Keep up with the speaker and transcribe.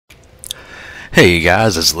Hey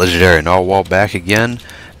guys, it's Legendary Narwhal back again,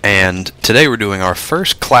 and today we're doing our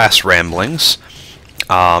first class ramblings.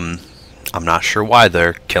 I'm not sure why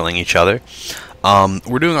they're killing each other.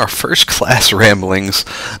 We're doing our first class ramblings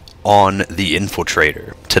on the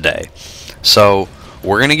Infiltrator today. So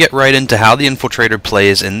we're going to get right into how the Infiltrator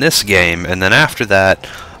plays in this game, and then after that,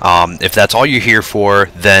 if that's all you're here for,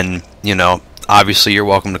 then, you know, obviously you're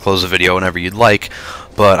welcome to close the video whenever you'd like.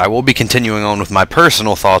 But I will be continuing on with my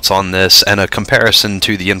personal thoughts on this and a comparison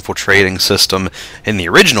to the infiltrating system in the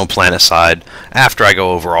original Planetside after I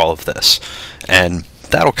go over all of this. And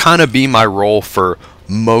that'll kind of be my role for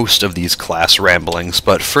most of these class ramblings.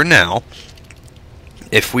 But for now,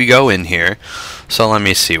 if we go in here, so let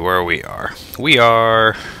me see where we are. We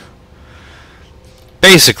are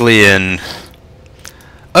basically in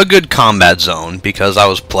a good combat zone because I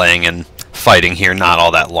was playing in fighting here not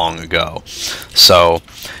all that long ago. So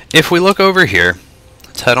if we look over here,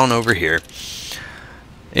 let's head on over here.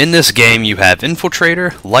 In this game you have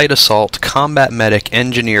Infiltrator, Light Assault, Combat Medic,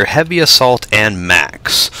 Engineer, Heavy Assault, and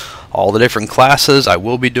Max. All the different classes, I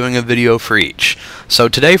will be doing a video for each. So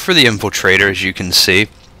today for the Infiltrator, as you can see,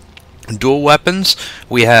 dual weapons,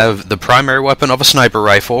 we have the primary weapon of a sniper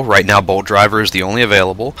rifle, right now bolt driver is the only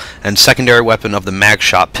available, and secondary weapon of the mag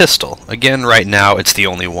shot pistol. Again, right now it's the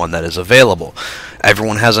only one that is available.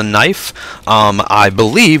 Everyone has a knife. I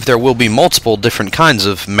believe there will be multiple different kinds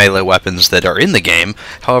of melee weapons that are in the game.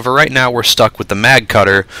 However, right now we're stuck with the mag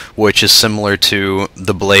cutter, which is similar to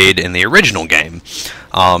the blade in the original game.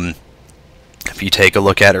 If you take a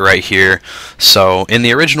look at it right here, so in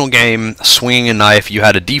the original game, swinging a knife, you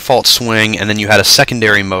had a default swing, and then you had a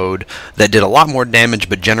secondary mode that did a lot more damage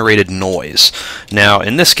but generated noise. Now,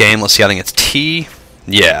 in this game, let's see, I think it's T,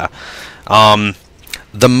 yeah.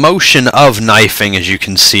 The motion of knifing, as you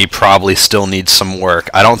can see, probably still needs some work.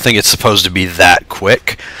 I don't think it's supposed to be that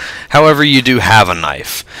quick. However, you do have a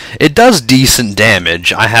knife. It does decent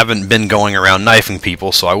damage. I haven't been going around knifing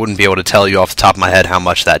people, so I wouldn't be able to tell you off the top of my head how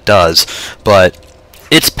much that does. But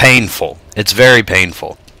it's painful. It's very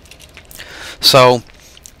painful. So,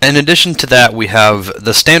 in addition to that, we have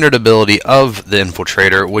the standard ability of the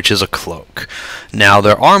Infiltrator, which is a cloak. Now,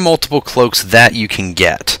 there are multiple cloaks that you can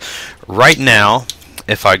get. Right now,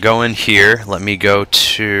 if I go in here, let me go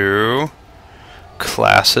to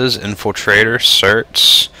classes, Infiltrator,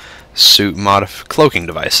 certs, suit cloaking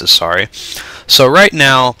devices, sorry. So right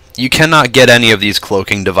now, you cannot get any of these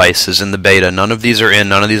cloaking devices in the beta. None of these are in,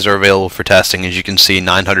 none of these are available for testing. As you can see,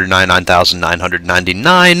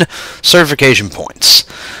 999,999 certification points.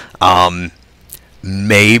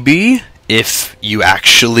 Maybe if you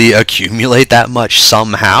actually accumulate that much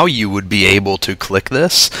somehow, you would be able to click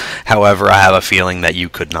this. However, I have a feeling that you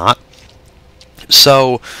could not.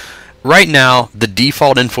 So, right now, the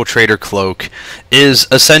default Infiltrator cloak is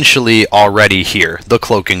essentially already here, the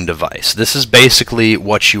cloaking device. This is basically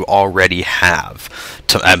what you already have,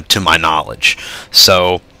 to my knowledge.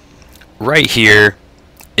 So, right here,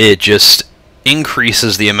 it just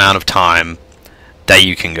increases the amount of time that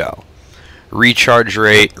you can go. Recharge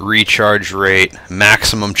rate,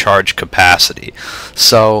 maximum charge capacity.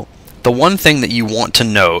 So, the one thing that you want to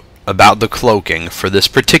note about the cloaking for this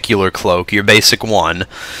particular cloak, your basic one,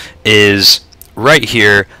 is right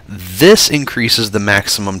here, this increases the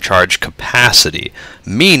maximum charge capacity,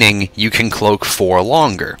 meaning you can cloak for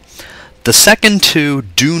longer. The second two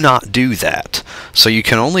do not do that, so you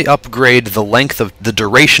can only upgrade the length of the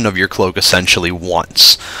duration of your cloak essentially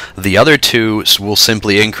once. The other two will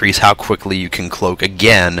simply increase how quickly you can cloak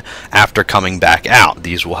again after coming back out.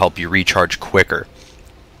 These will help you recharge quicker.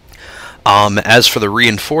 As for the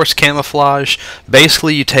reinforced camouflage,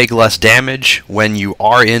 basically you take less damage when you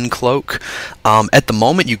are in cloak. At the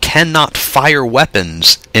moment you cannot fire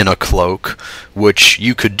weapons in a cloak, which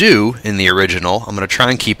you could do in the original. I'm going to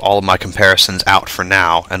try and keep all of my comparisons out for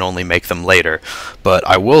now and only make them later. But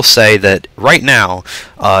I will say that right now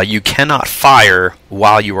you cannot fire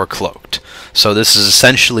while you are cloaked. So this is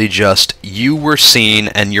essentially just you were seen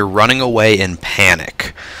and you're running away in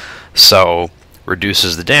panic. So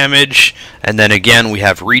reduces the damage, and then again we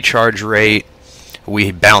have recharge rate,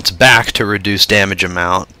 we bounce back to reduce damage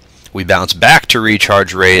amount, we bounce back to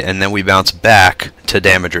recharge rate, and then we bounce back to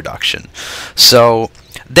damage reduction. So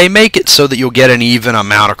they make it so that you'll get an even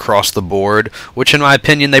amount across the board, which in my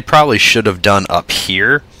opinion they probably should have done up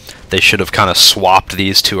here. They should have kind of swapped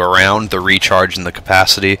these two around, the recharge and the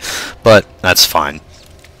capacity, but that's fine.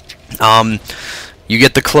 You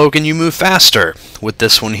get the cloak and you move faster with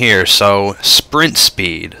this one here, so sprint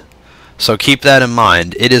speed. So keep that in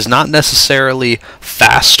mind. It is not necessarily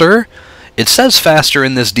faster. It says faster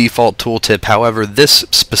in this default tooltip, however, this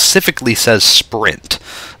specifically says sprint.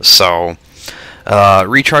 So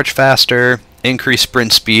recharge faster, increase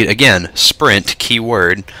sprint speed, again, sprint,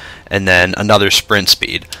 keyword, and then another sprint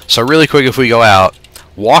speed. So really quick, if we go out,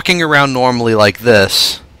 walking around normally like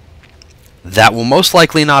this, that will most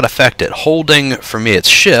likely not affect it. Holding, for me, it's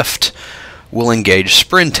shift, will engage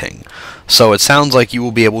sprinting. So it sounds like you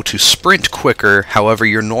will be able to sprint quicker. However,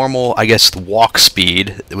 your normal, I guess, walk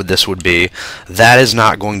speed, this would be, that is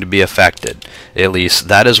not going to be affected. At least,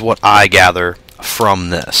 that is what I gather from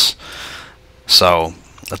this. So,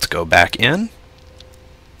 let's go back in.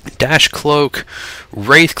 Dash cloak,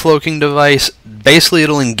 wraith cloaking device, basically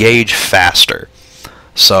it'll engage faster.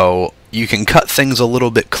 So, you can cut things a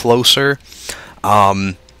little bit closer.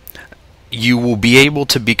 You will be able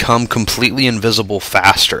to become completely invisible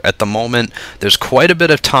faster. At the moment, there's quite a bit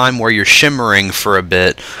of time where you're shimmering for a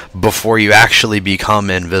bit before you actually become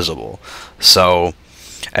invisible. So,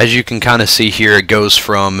 as you can kind of see here, it goes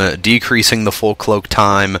from decreasing the full cloak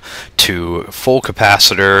time to full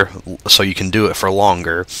capacitor, so you can do it for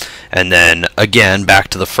longer. And then, again, back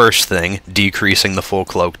to the first thing, decreasing the full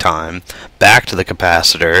cloak time, back to the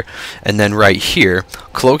capacitor, and then right here,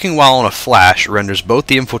 cloaking while on a flash renders both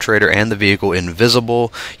the Infiltrator and the vehicle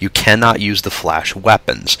invisible. You cannot use the flash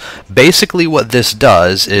weapons. Basically what this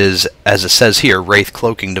does is, as it says here, Wraith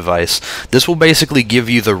cloaking device, this will basically give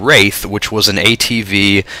you the Wraith, which was an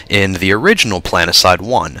ATV in the original Planetside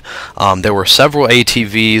 1. There were several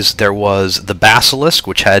ATVs. There was the Basilisk,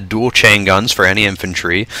 which had dual chain guns for any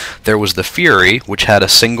infantry. There was the Fury, which had a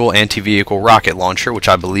single anti-vehicle rocket launcher, which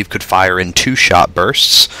I believe could fire in 2-shot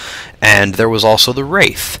bursts. And there was also the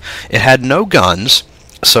Wraith. It had no guns,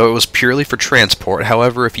 so it was purely for transport.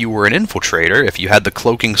 However, if you were an infiltrator, if you had the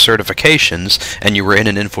cloaking certifications, and you were in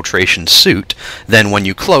an infiltration suit, then when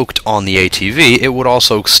you cloaked on the ATV, it would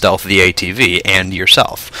also stealth the ATV and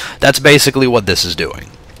yourself. That's basically what this is doing.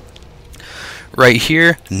 Right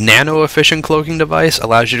here, nano-efficient cloaking device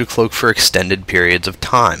allows you to cloak for extended periods of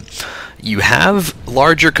time. You have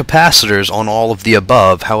larger capacitors on all of the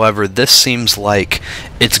above, however, this seems like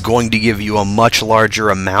it's going to give you a much larger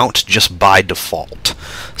amount just by default.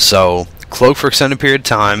 So, cloak for extended period of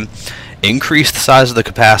time, increase the size of the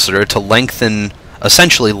capacitor to lengthen,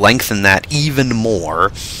 essentially lengthen that even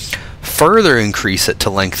more, further increase it to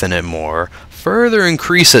lengthen it more, further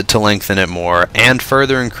increase it to lengthen it more, and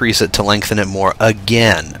further increase it to lengthen it more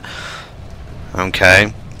again.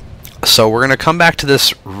 Okay? So we're going to come back to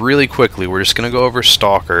this really quickly. We're just going to go over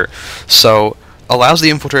Stalker. So, allows the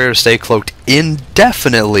Infiltrator to stay cloaked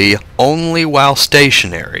indefinitely only while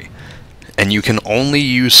stationary. And you can only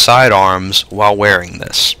use sidearms while wearing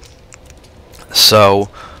this. So,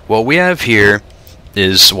 what we have here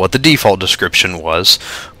is what the default description was.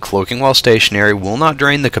 Cloaking while stationary will not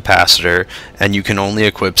drain the capacitor, and you can only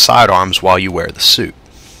equip sidearms while you wear the suit.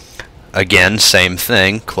 Again, same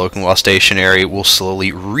thing, cloaking while stationary will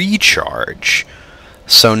slowly recharge.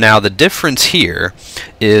 So now the difference here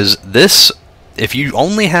is this, if you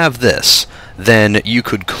only have this, then you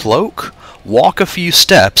could cloak, walk a few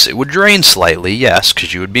steps, it would drain slightly, yes,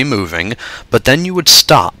 because you would be moving, but then you would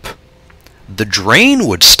stop. The drain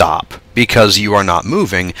would stop because you are not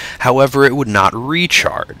moving, however it would not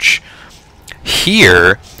recharge.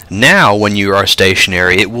 Here, now when you are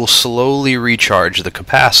stationary, it will slowly recharge the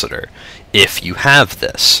capacitor, if you have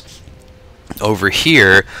this. Over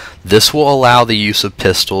here, this will allow the use of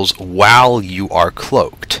pistols while you are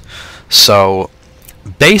cloaked. So,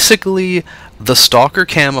 basically, the Stalker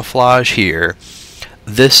camouflage here,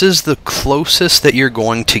 this is the closest that you're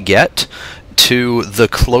going to get to the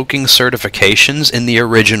cloaking certifications in the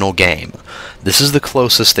original game. This is the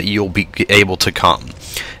closest that you'll be able to come.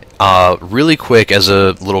 Really quick, as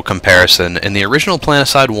a little comparison, in the original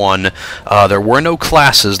Planetside 1, there were no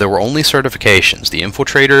classes, there were only certifications. The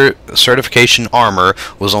Infiltrator certification armor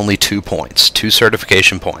was only 2 points, 2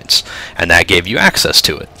 certification points, and that gave you access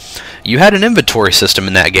to it. You had an inventory system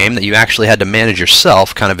in that game that you actually had to manage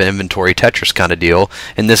yourself, kind of an inventory Tetris kind of deal.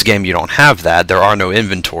 In this game you don't have that, there are no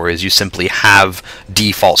inventories, you simply have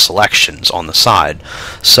default selections on the side.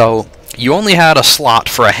 So, you only had a slot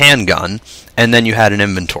for a handgun, and then you had an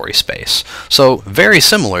inventory space. So, very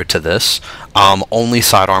similar to this, only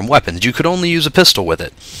sidearm weapons. You could only use a pistol with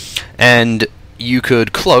it. And you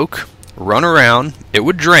could cloak, run around, it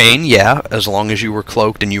would drain, yeah, as long as you were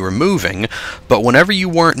cloaked and you were moving, but whenever you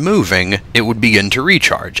weren't moving, it would begin to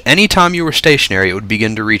recharge. Anytime you were stationary, it would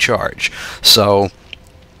begin to recharge. So,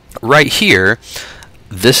 right here,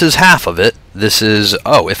 this is half of it. This is,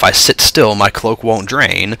 oh, if I sit still, my cloak won't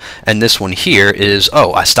drain. And this one here is,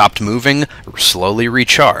 oh, I stopped moving, slowly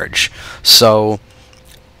recharge. So,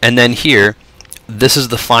 and then here, this is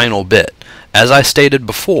the final bit. as I stated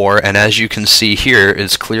before, and as you can see here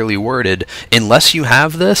is clearly worded, unless you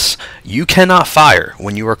have this, you cannot fire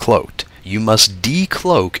when you are cloaked. You must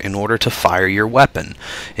decloak in order to fire your weapon.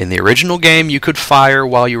 In the original game, you could fire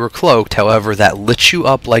while you were cloaked, however, that lit you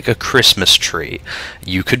up like a Christmas tree.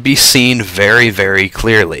 You could be seen very, very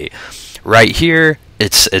clearly. Right here,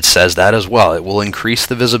 it says that as well. It will increase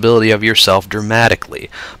the visibility of yourself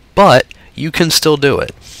dramatically, but you can still do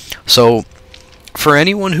it. So, for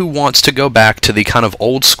anyone who wants to go back to the kind of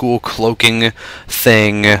old school cloaking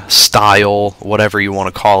thing, style, whatever you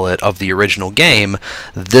want to call it, of the original game,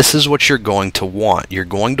 this is what you're going to want. You're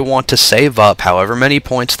going to want to save up however many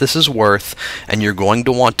points this is worth, and you're going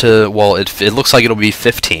to want to, well, it looks like it'll be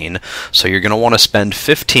 15, so you're going to want to spend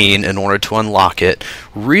 15 in order to unlock it.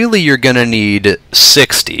 Really, you're going to need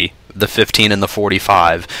 60. The 15 and the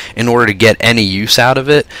 45 in order to get any use out of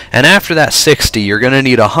it, and after that 60 you're going to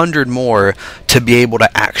need 100 more to be able to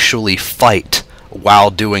actually fight while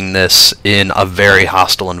doing this in a very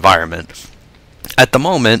hostile environment. At the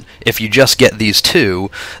moment, if you just get these two,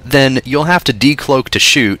 then you'll have to decloak to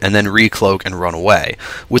shoot and then recloak and run away.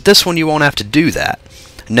 With this one you won't have to do that.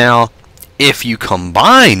 Now, if you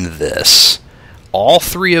combine this, all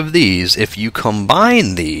three of these, if you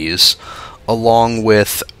combine these along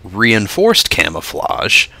with reinforced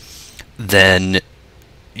camouflage, then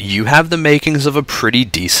you have the makings of a pretty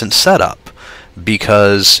decent setup,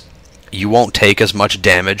 because you won't take as much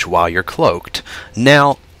damage while you're cloaked.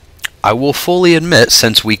 Now, I will fully admit,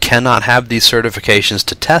 since we cannot have these certifications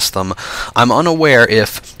to test them, I'm unaware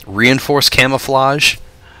if reinforced camouflage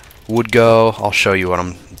would go... I'll show you what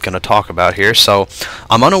I'm going to talk about here. So,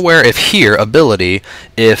 I'm unaware if here, ability,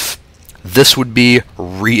 if this would be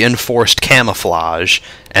reinforced camouflage,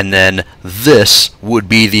 and then this would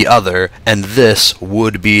be the other, and this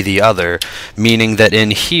would be the other, meaning that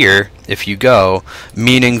in here, if you go,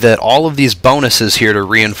 meaning that all of these bonuses here to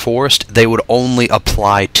reinforced, they would only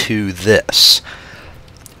apply to this.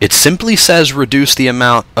 It simply says reduce the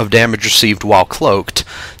amount of damage received while cloaked.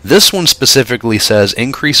 This one specifically says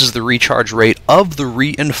increases the recharge rate of the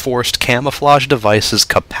reinforced camouflage device's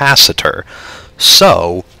capacitor.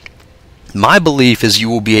 So, my belief is you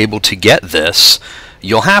will be able to get this.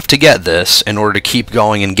 You'll have to get this in order to keep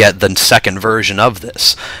going and get the second version of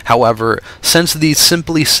this. However, since these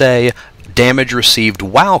simply say damage received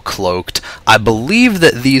while cloaked, I believe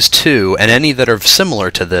that these two, and any that are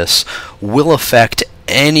similar to this, will affect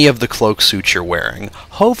any of the cloak suits you're wearing.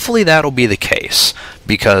 Hopefully that'll be the case,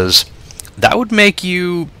 because that would make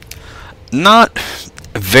you not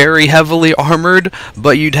very heavily armored,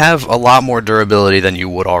 but you'd have a lot more durability than you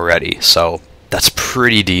would already, so that's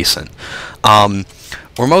pretty decent.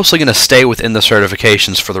 We're mostly going to stay within the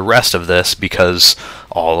certifications for the rest of this, because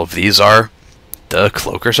all of these are the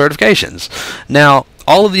Cloaker certifications. Now,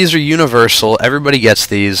 all of these are universal, everybody gets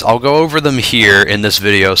these. I'll go over them here in this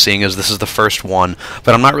video, seeing as this is the first one,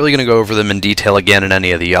 but I'm not really going to go over them in detail again in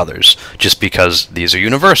any of the others, just because these are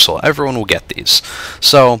universal. Everyone will get these.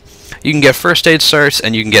 So, you can get first aid certs,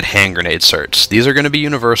 and you can get hand grenade certs. These are going to be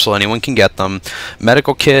universal, anyone can get them.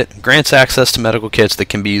 Medical kit grants access to medical kits that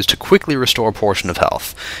can be used to quickly restore a portion of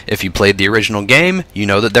health. If you played the original game, you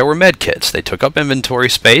know that there were med kits. They took up inventory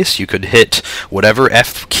space. You could hit whatever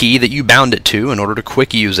F key that you bound it to in order to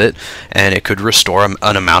quick use it, and it could restore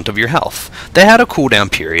an amount of your health. They had a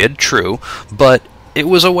cooldown period, true, but it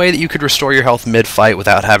was a way that you could restore your health mid-fight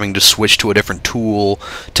without having to switch to a different tool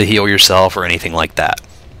to heal yourself or anything like that.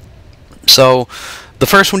 So, the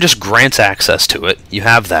first one just grants access to it. You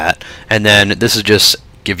have that. And then this is just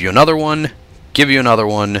give you another one, give you another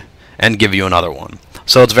one, and give you another one.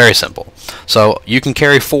 So it's very simple. So you can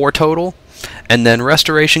carry 4 total. And then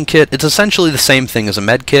Restoration Kit, it's essentially the same thing as a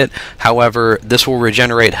med kit, however, this will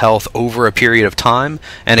regenerate health over a period of time,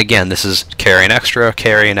 and again, this is carry an extra,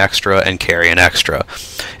 carry an extra, and carry an extra.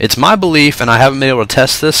 It's my belief, and I haven't been able to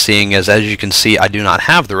test this, seeing as you can see, I do not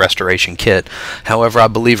have the Restoration Kit, however, I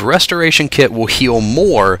believe Restoration Kit will heal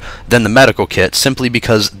more than the Medical Kit, simply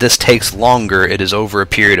because this takes longer, it is over a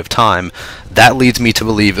period of time. That leads me to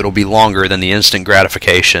believe it'll be longer than the instant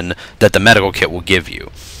gratification that the Medical Kit will give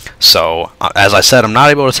you. So, as I said, I'm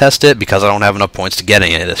not able to test it because I don't have enough points to get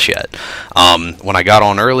any of this yet. When I got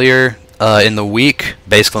on earlier in the week,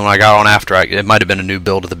 basically when I got on after, it might have been a new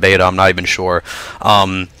build of the beta, I'm not even sure.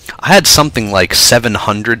 I had something like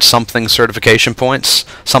 700-something certification points,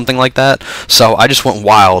 something like that. So I just went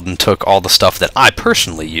wild and took all the stuff that I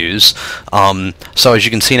personally use. So as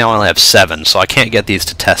you can see now, I only have 7, so I can't get these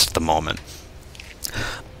to test at the moment.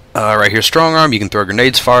 Right here, Strong Arm, you can throw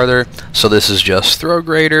grenades farther, so this is just throw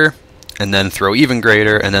greater, and then throw even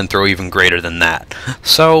greater, and then throw even greater than that.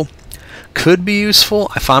 So, could be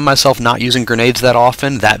useful. I find myself not using grenades that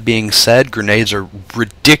often. That being said, grenades are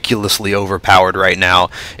ridiculously overpowered right now.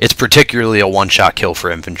 It's particularly a one-shot kill for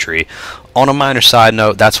infantry. On a minor side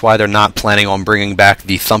note, that's why they're not planning on bringing back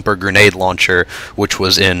the Thumper grenade launcher, which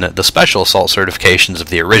was in the Special Assault certifications of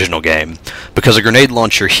the original game. Because a grenade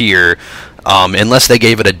launcher here, unless they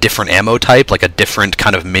gave it a different ammo type, like a different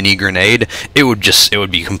kind of mini grenade, it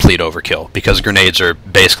would be complete overkill, because grenades are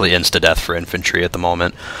basically insta-death for infantry at the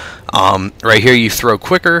moment. Right here you throw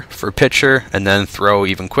quicker for pitcher, and then throw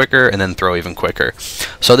even quicker, and then throw even quicker.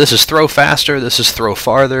 So this is throw faster, this is throw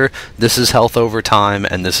farther, this is health over time,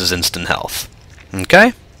 and this is instant health.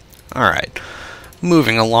 Okay? Alright.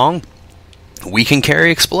 Moving along, we can carry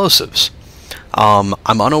explosives. I'm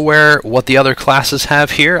unaware what the other classes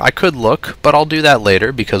have here. I could look, but I'll do that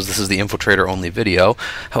later because this is the Infiltrator only video.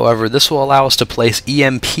 However, this will allow us to place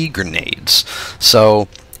EMP grenades. So,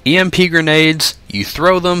 EMP grenades, you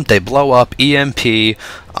throw them, they blow up, EMP.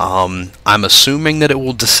 I'm assuming that it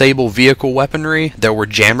will disable vehicle weaponry. There were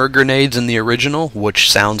jammer grenades in the original, which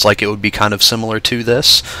sounds like it would be kind of similar to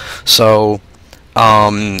this. So,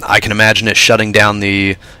 I can imagine it shutting down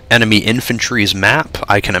the enemy infantry's map.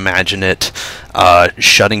 I can imagine it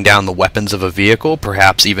shutting down the weapons of a vehicle,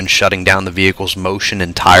 perhaps even shutting down the vehicle's motion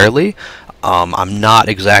entirely. I'm not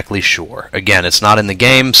exactly sure. Again, it's not in the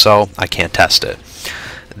game, so I can't test it.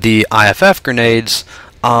 The IFF grenades,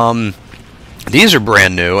 these are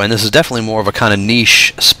brand new, and this is definitely more of a kind of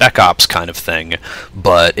niche Spec Ops kind of thing.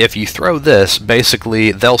 But if you throw this,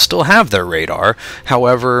 basically, they'll still have their radar.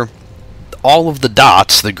 However, all of the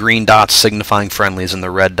dots, the green dots signifying friendlies and the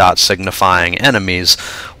red dots signifying enemies,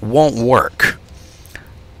 won't work.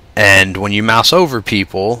 And when you mouse over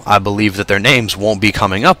people, I believe that their names won't be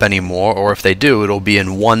coming up anymore, or if they do, it'll be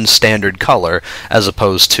in one standard color, as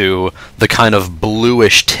opposed to the kind of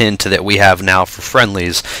bluish tint that we have now for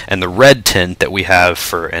friendlies, and the red tint that we have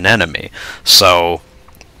for an enemy. So,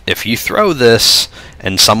 if you throw this,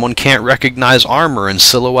 and someone can't recognize armor and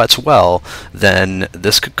silhouettes well, then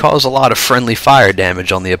this could cause a lot of friendly fire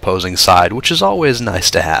damage on the opposing side, which is always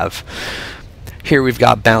nice to have. Here we've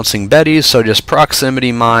got bouncing Bettys, so just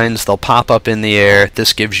proximity mines, they'll pop up in the air.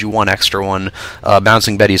 This gives you one extra one.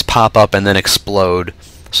 Bouncing Bettys pop up and then explode,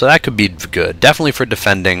 so that could be good, definitely for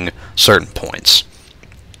defending certain points.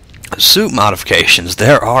 Suit modifications,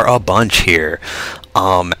 there are a bunch here.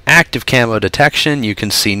 Active camo detection, you can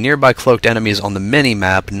see nearby cloaked enemies on the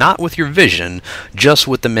mini-map, not with your vision, just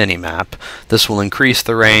with the mini-map. This will increase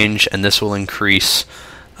the range, and this will increase,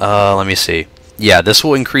 let me see. Yeah, this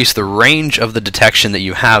will increase the range of the detection that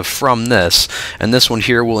you have from this, and this one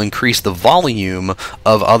here will increase the volume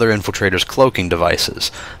of other infiltrators' cloaking devices.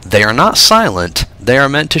 They are not silent, they are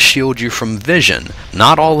meant to shield you from vision,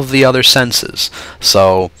 not all of the other senses.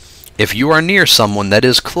 So, if you are near someone that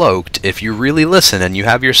is cloaked, if you really listen and you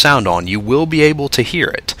have your sound on, you will be able to hear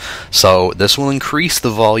it. So this will increase the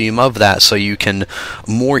volume of that so you can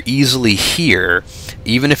more easily hear.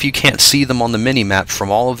 Even if you can't see them on the minimap from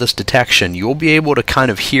all of this detection, you'll be able to kind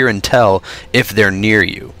of hear and tell if they're near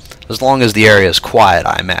you. As long as the area is quiet,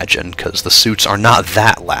 I imagine, because the suits are not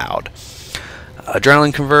that loud.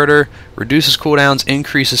 Adrenaline converter reduces cooldowns,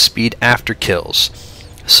 increases speed after kills.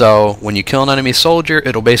 So, when you kill an enemy soldier,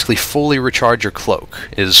 it'll basically fully recharge your cloak,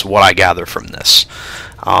 is what I gather from this.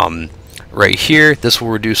 Right here, this will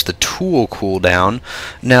reduce the tool cooldown.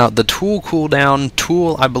 Now, the tool cooldown,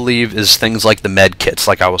 I believe, is things like the med kits,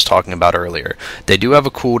 like I was talking about earlier. They do have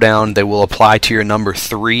a cooldown. They will apply to your number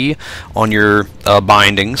 3 on your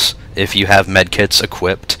bindings, if you have med kits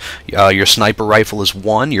equipped. Your sniper rifle is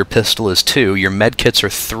 1, your pistol is 2, your med kits are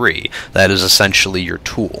 3. That is essentially your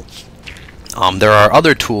tool. There are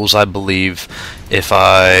other tools, I believe,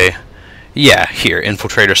 yeah, here,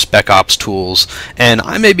 Infiltrator Spec Ops tools, and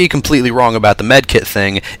I may be completely wrong about the medkit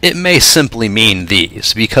thing. It may simply mean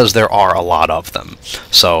these, because there are a lot of them.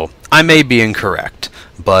 So, I may be incorrect,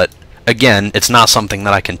 but again, it's not something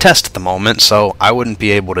that I can test at the moment, so I wouldn't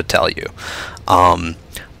be able to tell you.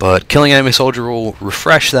 But killing an enemy soldier will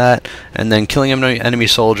refresh that, and then killing an enemy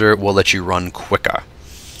soldier will let you run quicker.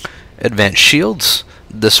 Advanced shields.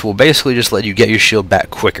 This will basically just let you get your shield back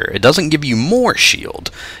quicker. It doesn't give you more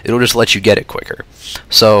shield, it'll just let you get it quicker.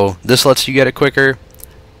 So, this lets you get it quicker,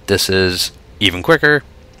 this is even quicker,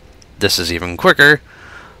 this is even quicker,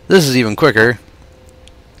 this is even quicker,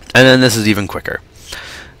 and then this is even quicker.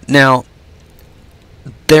 Now,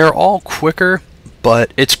 they're all quicker,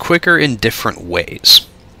 but it's quicker in different ways.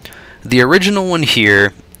 The original one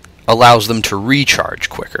here allows them to recharge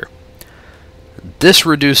quicker. This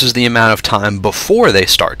reduces the amount of time before they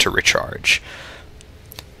start to recharge.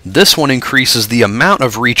 This one increases the amount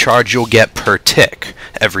of recharge you'll get per tick.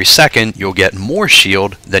 Every second, you'll get more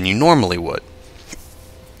shield than you normally would.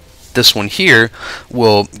 This one here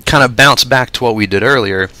will kind of bounce back to what we did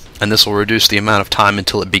earlier, and this will reduce the amount of time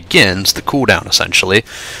until it begins, the cooldown essentially,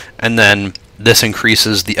 and then this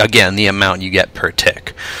increases, again, the amount you get per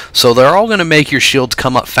tick. So they're all going to make your shields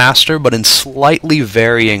come up faster, but in slightly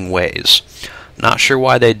varying ways. Not sure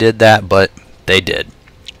why they did that, but they did.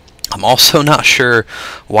 I'm also not sure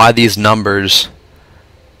why these numbers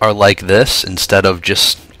are like this instead of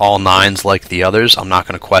just all 9s like the others. I'm not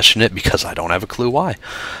going to question it because I don't have a clue why.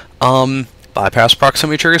 Bypass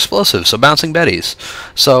proximity trigger explosives, so bouncing betties.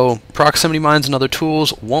 So proximity mines and other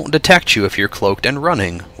tools won't detect you if you're cloaked and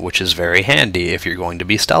running, which is very handy if you're going to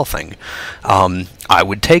be stealthing. I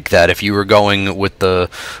would take that if you were going with the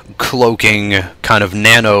cloaking kind of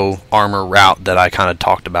nano armor route that I kind of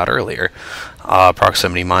talked about earlier.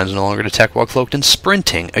 Proximity mines no longer detect while cloaked and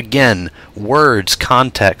sprinting. Again, words,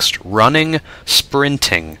 context, running,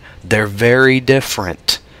 sprinting, they're very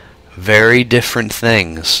different. Very different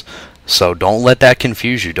things. So don't let that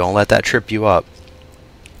confuse you. Don't let that trip you up.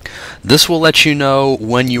 This will let you know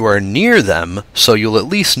when you are near them, so you'll at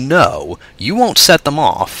least know. You won't set them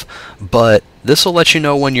off, but this will let you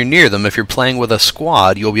know when you're near them. If you're playing with a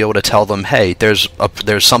squad, you'll be able to tell them, hey, there's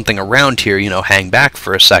something around here, you know, hang back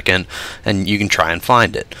for a second, and you can try and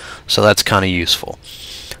find it. So that's kind of useful.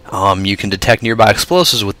 You can detect nearby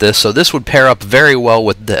explosives with this, so this would pair up very well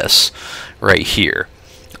with this right here.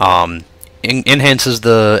 Enhances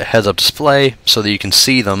the heads-up display so that you can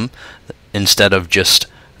see them instead of just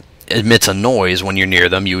emits a noise when you're near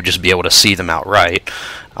them. You would just be able to see them outright.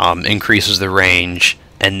 Increases the range,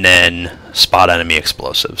 and then spot enemy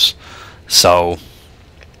explosives. So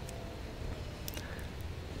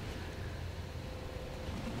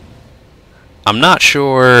I'm not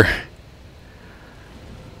sure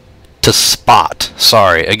to spot.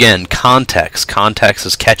 Sorry, again, context. Context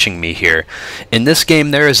is catching me here. In this game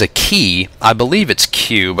there is a key. I believe it's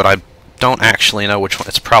Q, but I don't actually know which one.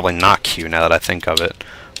 It's probably not Q now that I think of it.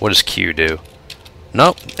 What does Q do?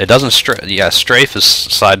 Nope, it doesn't strafe. Yeah, strafe is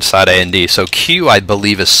side to side A and D. So Q, I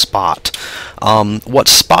believe, is spot. What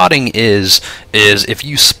spotting is if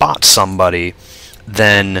you spot somebody,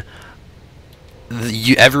 then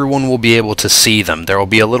everyone will be able to see them. There will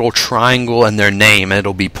be a little triangle in their name, and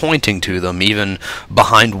it'll be pointing to them, even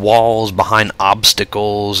behind walls, behind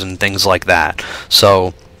obstacles, and things like that.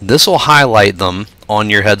 So this will highlight them on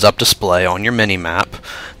your heads-up display, on your mini-map.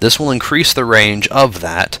 This will increase the range of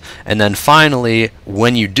that, and then finally,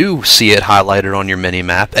 when you do see it highlighted on your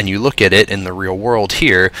mini-map, and you look at it in the real world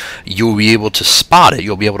here, you'll be able to spot it,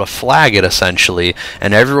 you'll be able to flag it, essentially,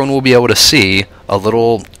 and everyone will be able to see a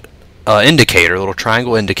little indicator, a little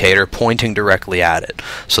triangle indicator pointing directly at it.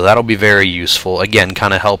 So that'll be very useful, again,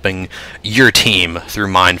 kind of helping your team through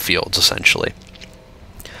minefields, essentially.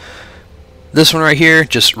 This one right here,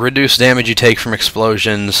 just reduce damage you take from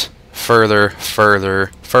explosions further,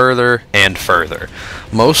 further, further, and further.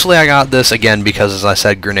 Mostly I got this, again, because, as I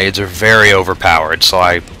said, grenades are very overpowered, so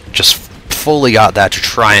I just fully got that to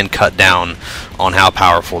try and cut down on how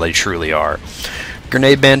powerful they truly are.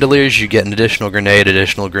 Grenade bandoliers, you get an additional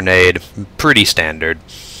grenade, pretty standard.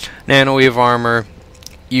 Nanowave armor,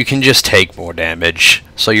 you can just take more damage,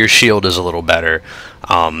 so your shield is a little better.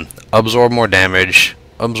 Absorb more damage,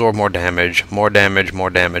 absorb more damage, more damage, more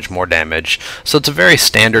damage, more damage. So it's a very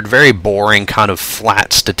standard, very boring kind of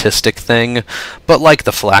flat statistic thing, but like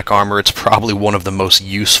the flak armor, it's probably one of the most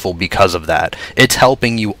useful because of that. It's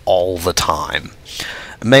helping you all the time.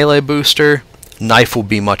 Melee booster, knife will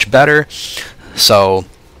be much better. So,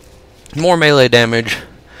 more melee damage,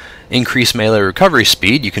 increase melee recovery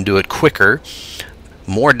speed, you can do it quicker,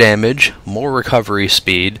 more damage, more recovery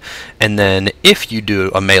speed, and then if you do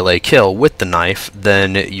a melee kill with the knife,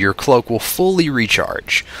 then your cloak will fully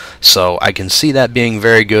recharge. So I can see that being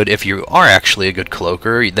very good. If you are actually a good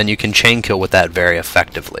cloaker, then you can chain kill with that very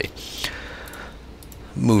effectively.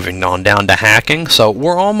 Moving on down to hacking, so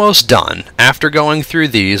we're almost done. After going through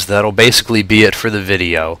these, that'll basically be it for the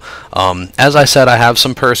video. As I said, I have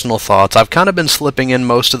some personal thoughts. I've kind of been slipping in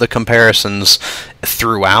most of the comparisons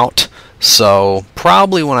throughout, so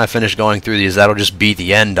probably when I finish going through these, that'll just be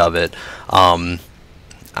the end of it. I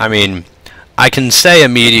mean, I can say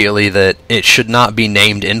immediately that it should not be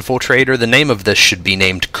named Infiltrator. The name of this should be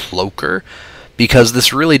named Cloaker, because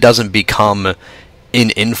this really doesn't become an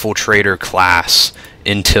Infiltrator class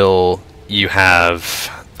until you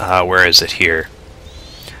have, where is it here?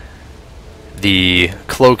 The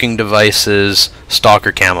cloaking devices,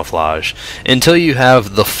 Stalker Camouflage. Until you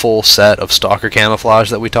have the full set of Stalker Camouflage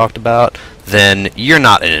that we talked about, then you're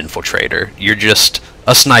not an Infiltrator. You're just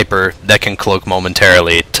a sniper that can cloak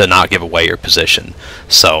momentarily to not give away your position.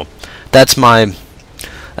 So that's my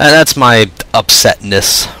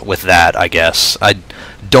upsetness with that, I guess. I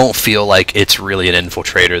don't feel like it's really an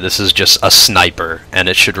infiltrator. This is just a sniper, and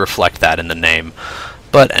it should reflect that in the name.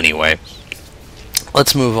 But anyway,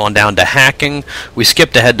 let's move on down to hacking. We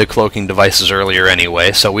skipped ahead to cloaking devices earlier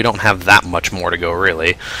anyway, so we don't have that much more to go,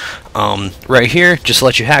 really. Right here, just to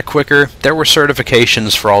let you hack quicker. There were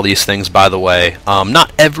certifications for all these things, by the way.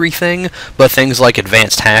 Not everything, but things like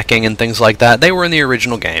advanced hacking and things like that. They were in the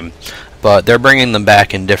original game, but they're bringing them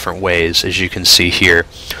back in different ways, as you can see here.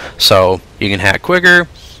 So you can hack quicker,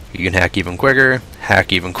 you can hack even quicker,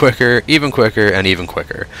 hack even quicker, and even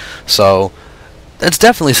quicker. So that's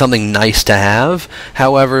definitely something nice to have.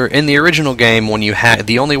 However, in the original game, when you hack,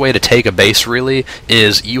 the only way to take a base really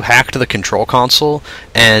is you hacked the control console,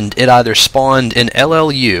 and it either spawned an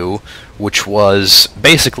LLU, which was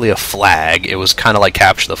basically a flag. It was kind of like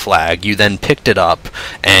capture the flag. You then picked it up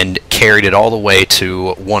and carried it all the way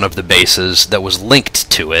to one of the bases that was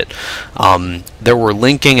linked to it. There were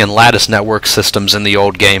linking and lattice network systems in the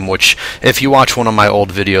old game, which, if you watch one of my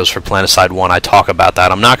old videos for Planetside 1, I talk about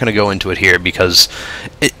that. I'm not going to go into it here because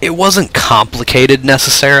it wasn't complicated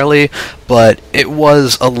necessarily, but it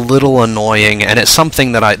was a little annoying, and it's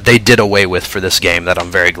something that they did away with for this game that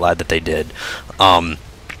I'm very glad that they did.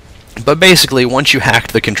 But basically, once you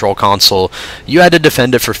hacked the control console, you had to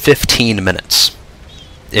defend it for 15 minutes.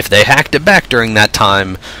 If they hacked it back during that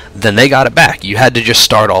time, then they got it back. You had to just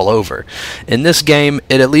start all over. In this game,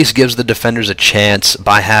 it at least gives the defenders a chance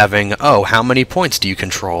by having, oh, how many points do you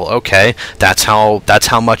control? Okay, that's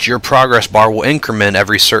how much your progress bar will increment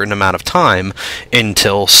every certain amount of time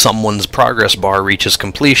until someone's progress bar reaches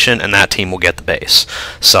completion, and that team will get the base.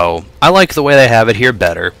 So, I like the way they have it here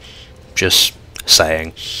better. Just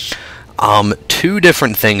saying. Two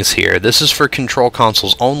different things here. This is for control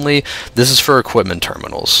consoles only. This is for equipment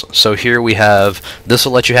terminals. So here we have, this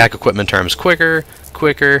will let you hack equipment terms quicker,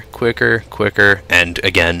 and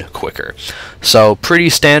again, quicker. So pretty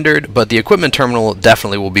standard, but the equipment terminal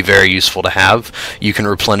definitely will be very useful to have. You can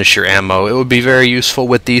replenish your ammo. It would be very useful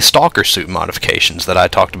with the stalker suit modifications that I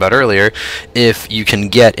talked about earlier. If you can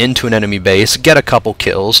get into an enemy base, get a couple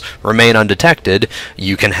kills, remain undetected,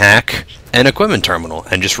 you can hack an equipment terminal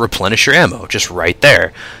and just replenish your ammo just right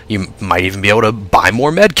there. You might even be able to buy more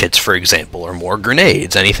medkits, for example, or more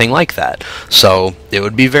grenades, anything like that. So it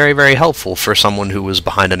would be very, very helpful for someone who was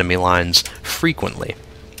behind enemy lines frequently.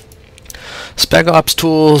 Spec Ops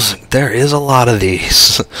tools, there is a lot of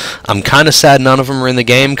these. I'm kind of sad none of them are in the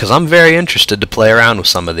game because I'm very interested to play around with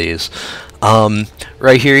some of these.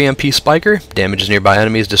 Right here, EMP Spiker, damages nearby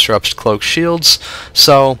enemies, disrupts cloak shields.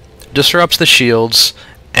 So, disrupts the shields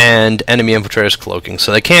and enemy infiltrators cloaking.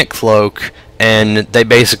 So they can't cloak, and they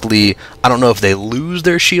basically, I don't know if they lose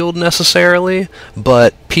their shield necessarily,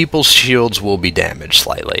 but people's shields will be damaged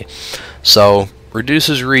slightly. So,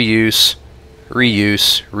 reduces reuse,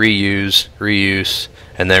 reuse, reuse, reuse,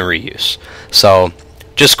 and then reuse. So,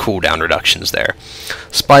 just cooldown reductions there.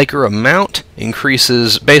 Spiker amount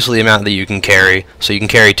increases basically the amount that you can carry. So you can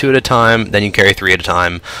carry 2 at a time, then you carry 3 at a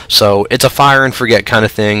time. So it's a fire and forget kind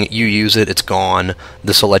of thing. You use it, it's gone.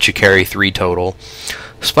 This will let you carry 3 total.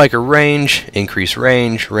 Spiker range, increase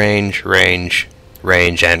range, range, range,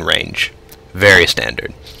 range, and range. Very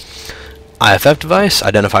standard. IFF device,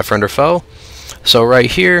 identify friend or foe. So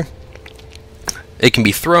right here, it can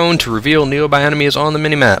be thrown to reveal nearby enemies on the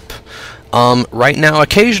minimap. Right now,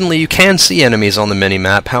 occasionally you can see enemies on the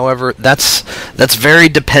minimap. However, that's very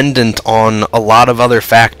dependent on a lot of other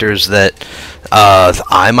factors that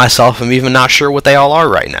I myself am even not sure what they all are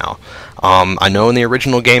right now. I know in the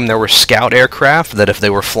original game there were scout aircraft that if they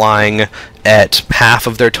were flying at half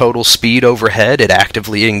of their total speed overhead, it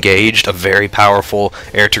actively engaged a very powerful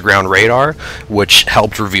air-to-ground radar, which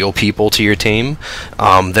helped reveal people to your team.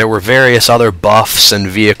 There were various other buffs and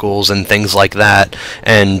vehicles and things like that,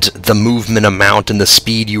 and the movement amount and the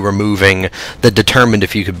speed you were moving that determined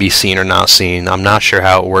if you could be seen or not seen. I'm not sure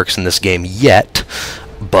how it works in this game yet,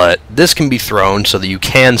 but this can be thrown so that you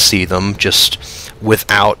can see them just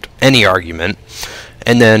without any argument.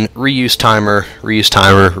 And then reuse timer, reuse,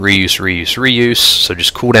 reuse, reuse. So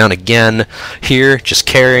just cooldown again. Here, just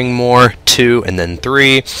carrying more, 2 and then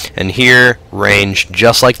 3. And here, range,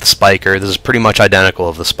 just like the spiker. This is pretty much identical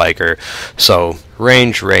of the spiker. So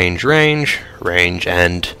range, range, range, range,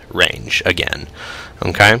 and range again.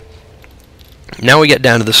 Okay? Now we get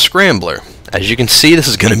down to the scrambler. As you can see, this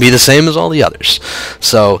is going to be the same as all the others.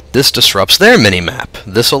 So this disrupts their minimap.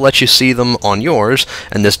 This will let you see them on yours,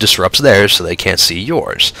 and this disrupts theirs so they can't see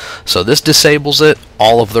yours. So this disables it.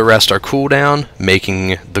 All of the rest are cooldown,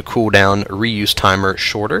 making the cooldown reuse timer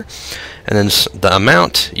shorter. And then the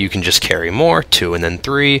amount, you can just carry more, 2 and then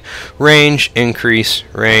 3. Range, increase,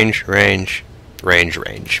 range, range, range,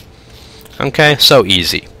 range. Okay, so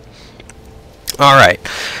easy. Alright.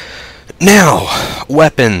 Now,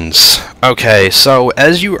 weapons. Okay, so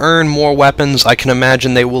as you earn more weapons, I can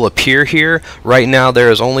imagine they will appear here. Right now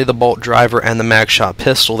there is only the bolt driver and the mag shot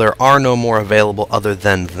pistol. There are no more available other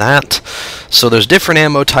than that. So there's different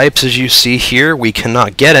ammo types as you see here. We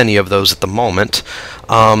cannot get any of those at the moment.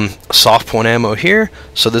 Soft point ammo here,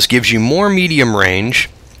 so this gives you more medium range,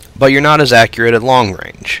 but you're not as accurate at long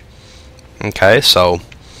range. Okay, so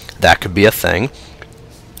that could be a thing.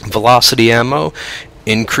 Velocity ammo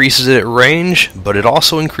increases it at range, but it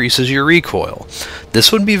also increases your recoil.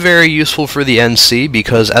 This would be very useful for the NC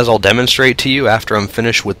because, as I'll demonstrate to you after I'm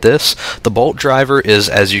finished with this, the bolt driver is,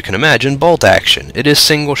 as you can imagine, bolt action. It is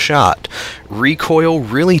single shot. Recoil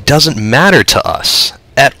really doesn't matter to us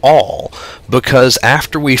at all, because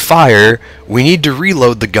after we fire, we need to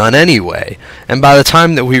reload the gun anyway, and by the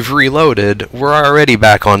time that we've reloaded, we're already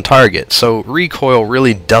back on target, so recoil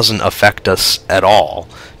really doesn't affect us at all,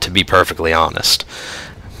 to be perfectly honest.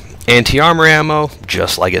 Anti-armor ammo,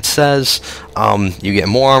 just like it says, you get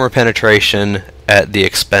more armor penetration at the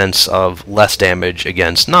expense of less damage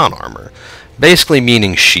against non-armor, basically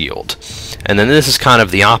meaning shield. And then this is kind of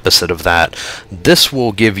the opposite of that. This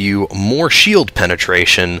will give you more shield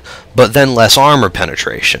penetration, but then less armor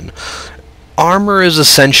penetration. Armor is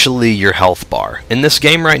essentially your health bar. In this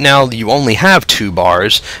game right now, you only have 2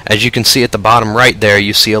 bars. As you can see at the bottom right there,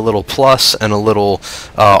 you see a little plus and a little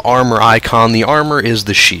armor icon. The armor is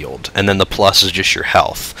the shield, and then the plus is just your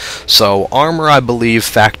health. So armor, I believe,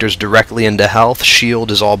 factors directly into health. Shield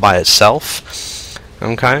is all by itself.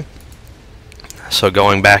 Okay? So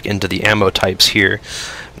going back into the ammo types here,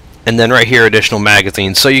 and then right here additional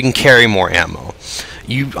magazines, so you can carry more ammo.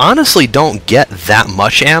 You honestly don't get that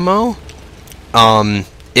much ammo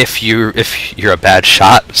if you're a bad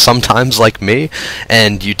shot sometimes like me,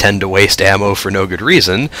 and you tend to waste ammo for no good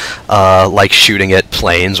reason, like shooting at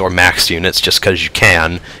planes or max units just because you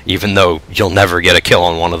can, even though you'll never get a kill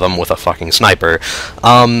on one of them with a fucking sniper.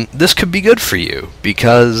 This could be good for you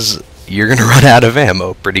because you're going to run out of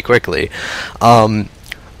ammo pretty quickly.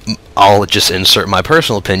 I'll just insert my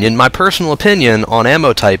personal opinion. My personal opinion on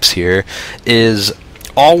ammo types here is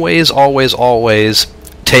always, always, always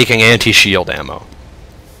taking anti-shield ammo.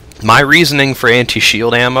 My reasoning for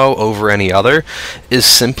anti-shield ammo over any other is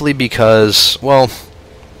simply because, well,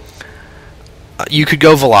 you could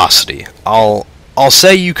go velocity. I'll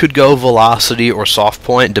say you could go velocity or soft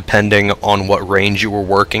point depending on what range you were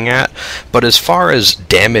working at, but as far as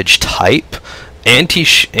damage type,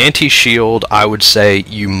 anti-shield I would say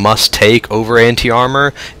you must take over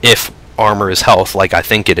anti-armor if armor is health, like I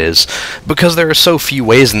think it is, because there are so few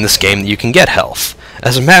ways in this game that you can get health.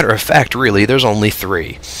 As a matter of fact, really, there's only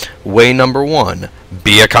 3. Way number 1,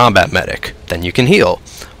 be a combat medic, then you can heal.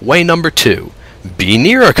 Way number 2, be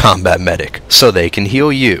near a combat medic, so they can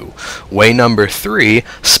heal you. Way number 3,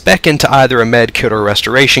 spec into either a med kit or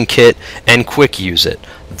restoration kit, and quick use it.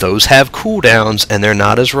 Those have cooldowns, and they're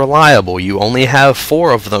not as reliable. You only have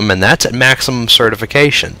 4 of them, and that's at maximum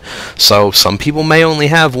certification. So some people may only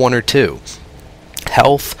have 1 or 2.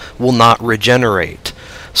 Health will not regenerate.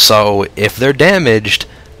 So if they're damaged,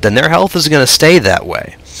 then their health is going to stay that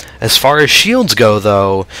way. As far as shields go,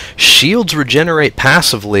 though, shields regenerate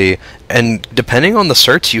passively, and depending on the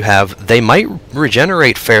certs you have, they might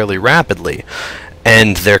regenerate fairly rapidly,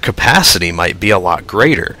 and their capacity might be a lot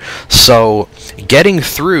greater. So getting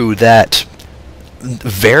through that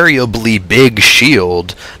variably big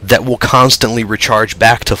shield that will constantly recharge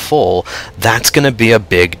back to full, that's going to be a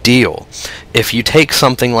big deal. If you take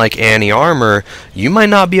something like anti-armor, you might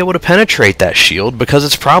not be able to penetrate that shield because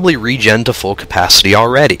it's probably regen to full capacity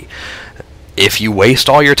already. If you waste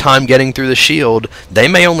all your time getting through the shield, they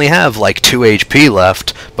may only have like 2 HP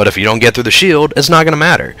left, but if you don't get through the shield, it's not going to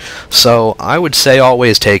matter. So I would say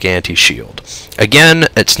always take anti-shield. Again,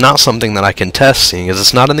 it's not something that I can test, seeing as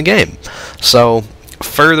it's not in the game. So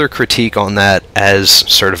further critique on that as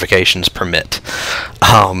certifications permit.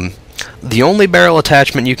 The only barrel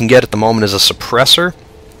attachment you can get at the moment is a suppressor.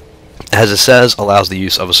 As it says, allows the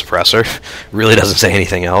use of a suppressor. Really doesn't say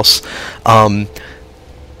anything else.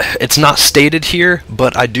 It's not stated here,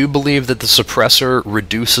 but I do believe that the suppressor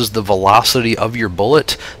reduces the velocity of your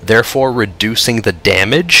bullet, therefore reducing the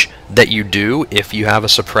damage that you do if you have a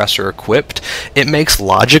suppressor equipped. It makes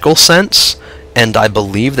logical sense, and I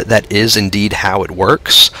believe that that is indeed how it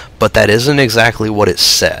works, but that isn't exactly what it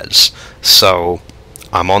says. So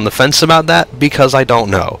I'm on the fence about that because I don't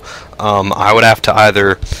know. I would have to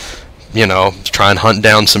either, you know, try and hunt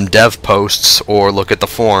down some dev posts or look at the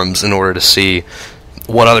forums in order to see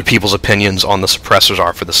what other people's opinions on the suppressors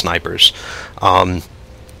are for the snipers.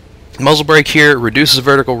 Muzzle brake here reduces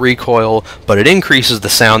vertical recoil, but it increases the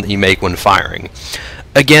sound that you make when firing.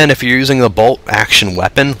 Again, if you're using a bolt action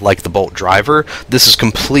weapon, like the bolt driver, this is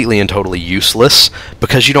completely and totally useless,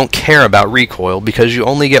 because you don't care about recoil, because you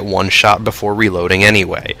only get one shot before reloading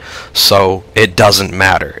anyway. So, it doesn't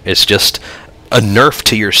matter. It's just a nerf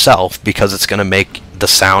to yourself, because it's going to make the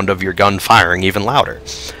sound of your gun firing even louder,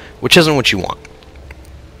 which isn't what you want.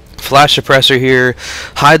 Flash suppressor here,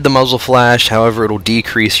 hide the muzzle flash, however it'll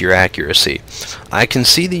decrease your accuracy. I can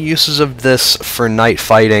see the uses of this for night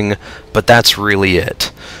fighting, but that's really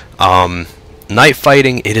it. Night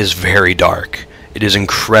fighting, it is very dark. It is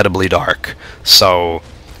incredibly dark. So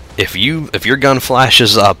if your gun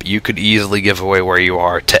flashes up, you could easily give away where you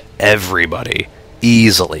are to everybody.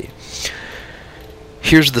 Easily.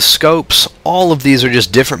 Here's the scopes. All of these are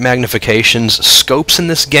just different magnifications. Scopes in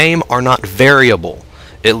this game are not variable.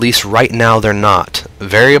 At least right now they're not.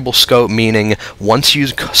 Variable scope meaning once you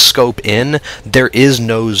scope in, there is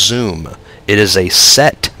no zoom. It is a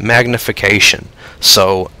set magnification.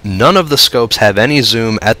 So none of the scopes have any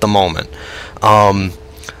zoom at the moment.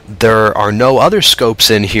 There are no other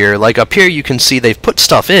scopes in here. Like up here you can see they've put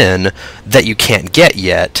stuff in that you can't get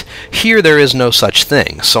yet. Here there is no such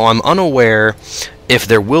thing. So I'm unaware if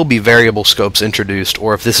there will be variable scopes introduced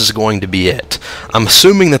or if this is going to be it. I'm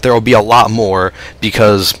assuming that there will be a lot more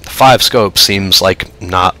because 5 scopes seems like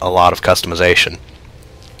not a lot of customization.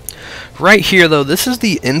 Right here though, this is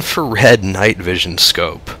the infrared night vision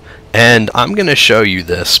scope, and I'm going to show you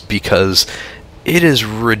this because it is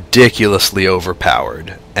ridiculously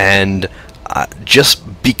overpowered, and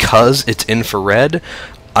just because it's infrared,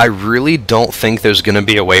 I really don't think there's going to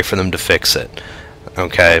be a way for them to fix it.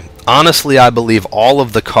 Okay, honestly I believe all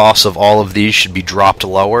of the costs of all of these should be dropped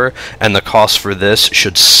lower, and the cost for this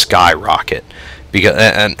should skyrocket. Because,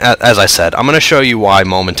 and as I said, I'm going to show you why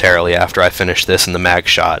momentarily after I finish this in the mag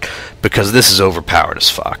shot, because this is overpowered as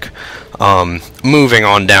fuck. Moving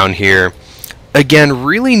on down here, again,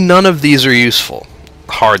 really none of these are useful.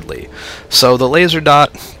 Hardly. So the laser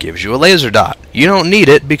dot gives you a laser dot. You don't need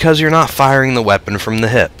it because you're not firing the weapon from the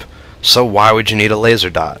hip. So why would you need a laser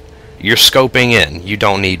dot? You're scoping in. You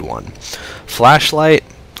don't need one. Flashlight,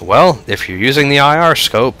 well, if you're using the IR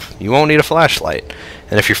scope, you won't need a flashlight.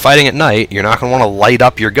 And if you're fighting at night, you're not going to want to light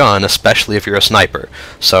up your gun, especially if you're a sniper.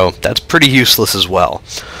 So that's pretty useless as well.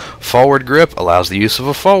 Forward grip allows the use of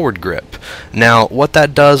a forward grip. Now, what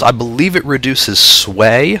that does, I believe it reduces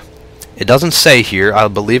sway. It doesn't say here. I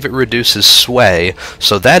believe it reduces sway,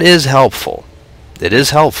 so that is helpful. It is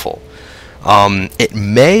helpful. It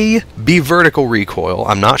may be vertical recoil,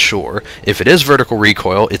 I'm not sure. If it is vertical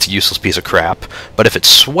recoil, it's a useless piece of crap, but if it's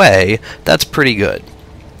sway, that's pretty good.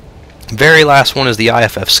 Very last one is the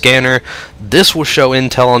IFF scanner. This will show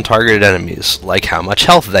intel on targeted enemies, like how much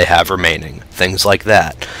health they have remaining, things like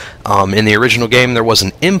that. In the original game there was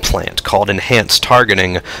an implant called enhanced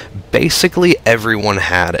targeting. Basically everyone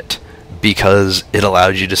had it, because it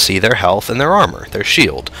allowed you to see their health and their armor, their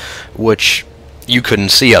shield, which you couldn't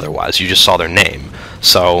see otherwise, you just saw their name.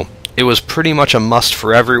 So it was pretty much a must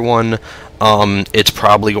for everyone. It's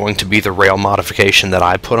probably going to be the rail modification that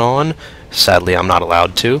I put on. Sadly, I'm not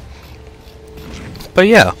allowed to. But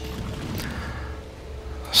yeah.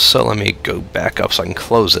 So let me go back up so I can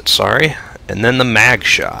close it, sorry. And then the mag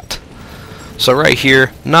shot. So right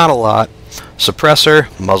here, not a lot. Suppressor,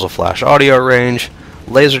 muzzle flash audio range,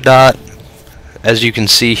 laser dot. As you can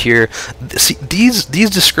see here, these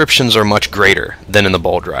descriptions are much greater than in the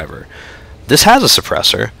bolt driver. This has a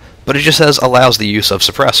suppressor, but it just says allows the use of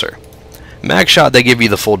suppressor. Mag shot, they give you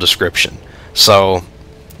the full description. So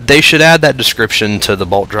they should add that description to the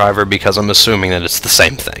bolt driver because I'm assuming that it's the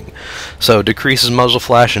same thing. So decreases muzzle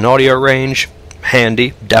flash and audio range.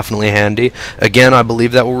 Handy, definitely handy. Again, I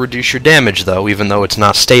believe that will reduce your damage though, even though it's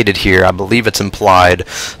not stated here. I believe it's implied,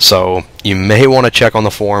 so you may want to check on the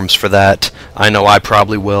forums for that. I know I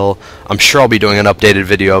probably will. I'm sure I'll be doing an updated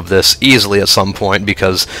video of this easily at some point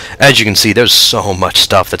because, as you can see, there's so much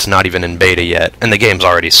stuff that's not even in beta yet, and the game's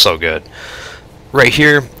already so good. Right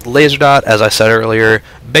here, laser dot, as I said earlier,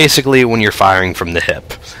 basically when you're firing from the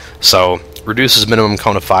hip. So reduces minimum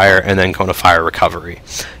cone of fire, and then cone of fire recovery.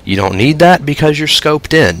 You don't need that because you're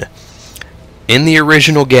scoped in. In the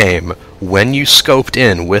original game, when you scoped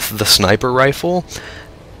in with the sniper rifle,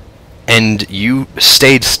 and you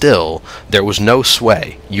stayed still, there was no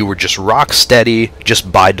sway. You were just rock steady,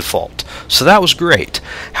 just by default. So that was great.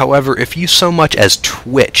 However, if you so much as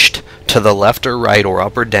twitched to the left or right or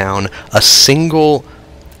up or down, a single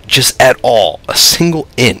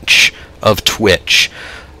inch of twitch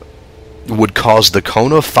would cause the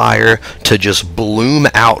cone of fire to just bloom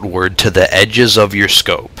outward to the edges of your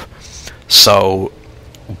scope. So,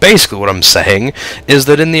 basically what I'm saying is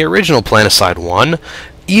that in the original Planetside 1,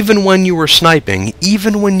 even when you were sniping,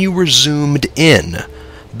 even when you were zoomed in,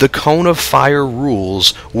 the cone of fire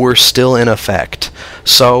rules were still in effect.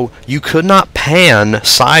 So you could not pan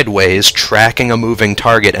sideways tracking a moving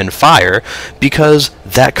target and fire because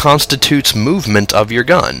that constitutes movement of your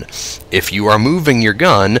gun. If you are moving your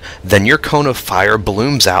gun, then your cone of fire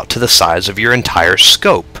blooms out to the size of your entire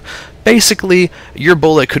scope. Basically, your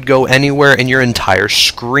bullet could go anywhere in your entire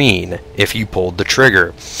screen if you pulled the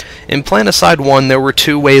trigger. In Planetside 1, there were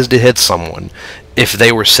two ways to hit someone. If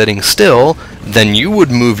they were sitting still, then you would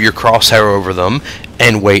move your crosshair over them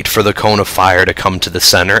and wait for the cone of fire to come to the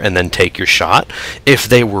center and then take your shot. If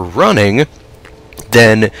they were running,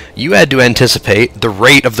 then you had to anticipate the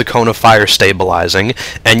rate of the cone of fire stabilizing,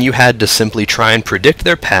 and you had to simply try and predict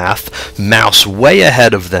their path, mouse way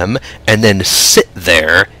ahead of them, and then sit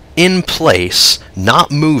there in place,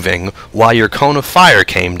 not moving, while your cone of fire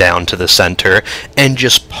came down to the center, and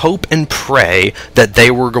just hope and pray that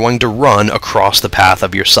they were going to run across the path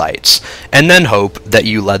of your sights, and then hope that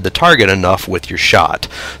you led the target enough with your shot.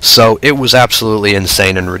 So it was absolutely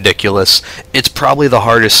insane and ridiculous. It's probably the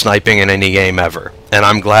hardest sniping in any game ever, and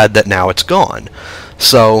I'm glad that now it's gone.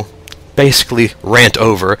 So basically, rant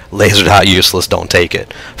over, laser dot useless, don't take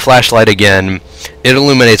it. Flashlight again, it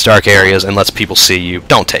illuminates dark areas and lets people see you.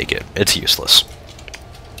 Don't take it, it's useless.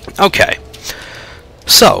 Okay,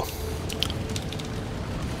 so,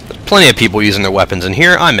 there's plenty of people using their weapons in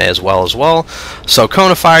here, I may as well. So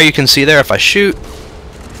cone of fire you can see there, if I shoot,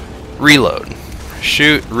 reload,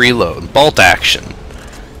 shoot, reload, bolt action,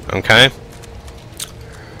 okay?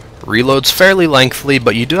 Reload's fairly lengthy,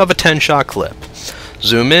 but you do have a 10-shot clip.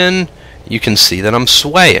 Zoom in, you can see that I'm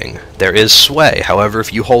swaying. There is sway. However,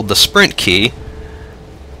 if you hold the sprint key,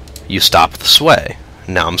 you stop the sway.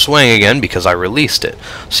 Now I'm swaying again because I released it.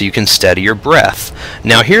 So you can steady your breath.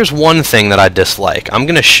 Now here's one thing that I dislike. I'm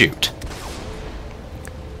going to shoot.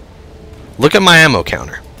 Look at my ammo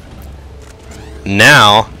counter.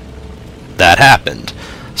 Now, that happened.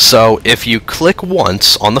 So if you click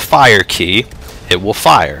once on the fire key, it will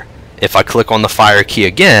fire. If I click on the fire key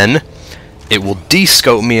again, it will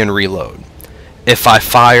descope me and reload. If I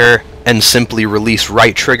fire and simply release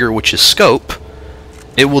right trigger, which is scope,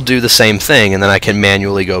 it will do the same thing, and then I can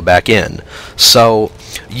manually go back in. So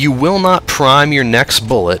you will not prime your next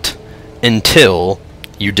bullet until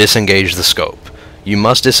you disengage the scope. You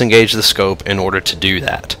must disengage the scope in order to do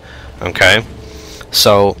that. Okay?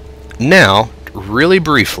 So now, really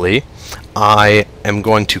briefly, I am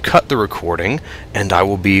going to cut the recording, and I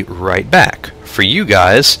will be right back. For you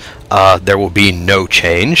guys, there will be no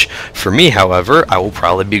change. For me, however, I will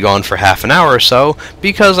probably be gone for half an hour or so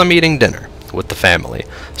because I'm eating dinner with the family.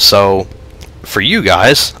 So, for you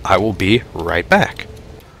guys, I will be right back.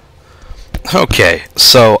 Okay,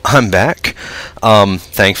 so I'm back.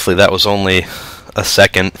 Thankfully, that was only a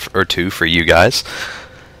second or two for you guys.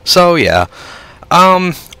 So, yeah.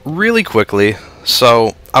 Really quickly,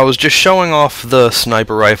 so I was just showing off the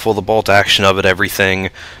sniper rifle, the bolt action of it, everything.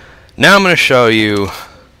 Now I'm going to show you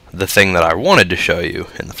the thing that I wanted to show you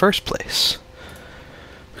in the first place.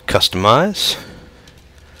 Customize.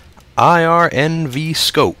 IRNV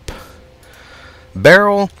scope.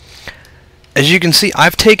 Barrel. As you can see,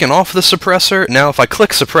 I've taken off the suppressor. Now if I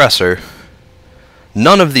click suppressor,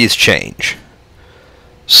 none of these change.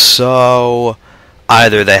 So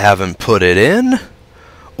either they haven't put it in,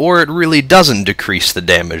 or it really doesn't decrease the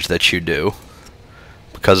damage that you do,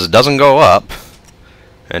 because it doesn't go up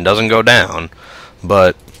and doesn't go down.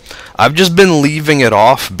 But I've just been leaving it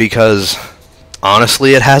off because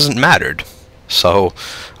honestly it hasn't mattered, so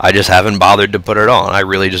I just haven't bothered to put it on. I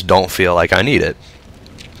really just don't feel like I need it.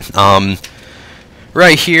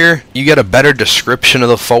 Right here you get a better description of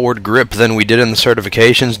the forward grip than we did in the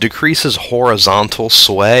certifications. Decreases horizontal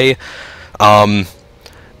sway.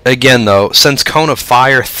 Again though, since cone of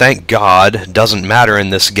fire, thank God, doesn't matter in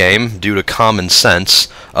this game due to common sense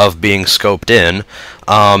of being scoped in,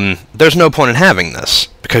 there's no point in having this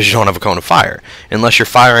because you don't have a cone of fire unless you're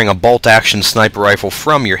firing a bolt action sniper rifle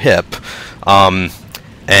from your hip, and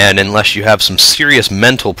And unless you have some serious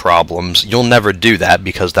mental problems, you'll never do that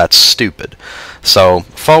because that's stupid. So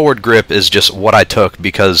forward grip is just what I took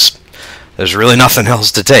because there's really nothing else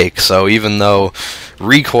to take. So even though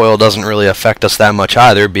recoil doesn't really affect us that much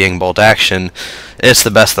either, being bolt action, it's the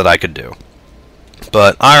best that I could do.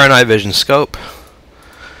 But iron night vision scope,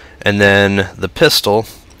 and then the pistol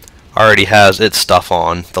already has its stuff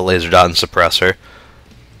on, the laser dot and suppressor.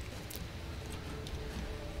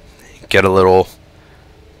 Get a little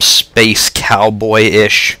space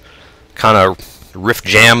cowboy-ish kind of riff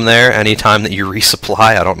jam there anytime that you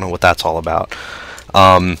resupply. I don't know what that's all about.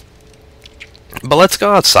 But let's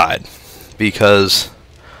go outside, because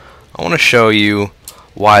I want to show you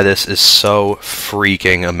why this is so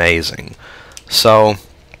freaking amazing. So,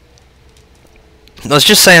 let's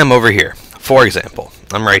just say I'm over here. For example,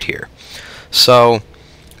 I'm right here. So,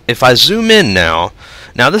 if I zoom in now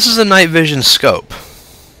this is a night vision scope.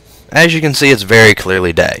 As you can see, it's very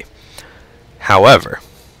clearly day. However,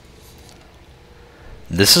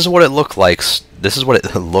 this is what it looks like. This is what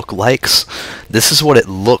it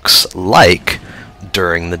looks like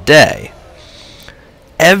during the day.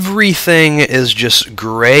 Everything is just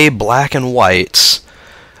gray, black, and whites,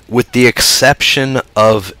 with the exception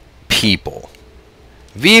of people.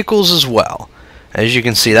 Vehicles as well. As you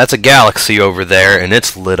can see, that's a galaxy over there, and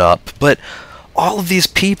it's lit up. But all of these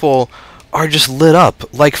people are just lit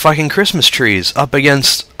up like fucking Christmas trees up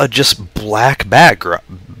against a just black background.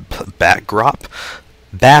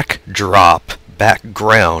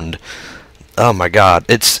 Oh my god,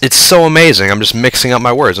 it's so amazing. I'm just mixing up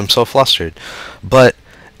my words. I'm so flustered. But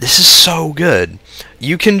this is so good.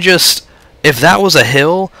 You can just, if that was a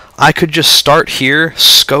hill, I could just start here,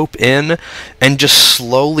 scope in, and just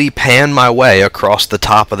slowly pan my way across the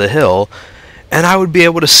top of the hill, and I would be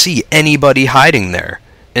able to see anybody hiding there.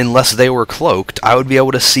 Unless they were cloaked, I would be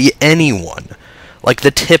able to see anyone. Like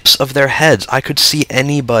the tips of their heads, I could see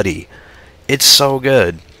anybody. It's so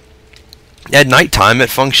good. At nighttime, it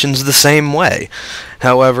functions the same way.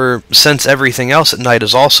 However, since everything else at night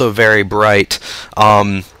is also very bright,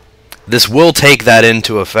 this will take that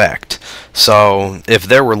into effect. So, if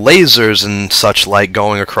there were lasers and such like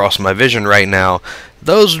going across my vision right now,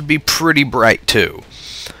 those would be pretty bright too.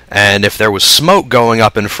 And if there was smoke going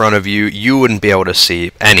up in front of you, you wouldn't be able to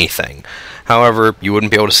see anything. However, you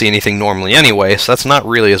wouldn't be able to see anything normally anyway, so that's not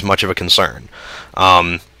really as much of a concern.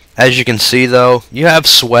 As you can see, though, you have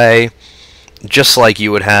sway, just like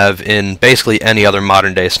you would have in basically any other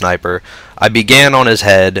modern-day sniper. I began on his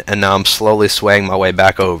head, and now I'm slowly swaying my way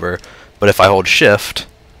back over. But if I hold shift,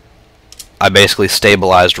 I basically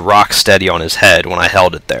stabilized rock steady on his head when I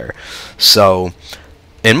held it there. So,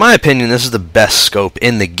 in my opinion, this is the best scope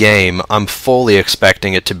in the game. I'm fully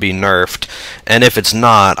expecting it to be nerfed, and if it's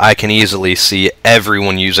not, I can easily see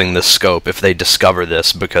everyone using this scope if they discover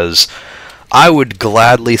this, because I would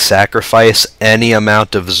gladly sacrifice any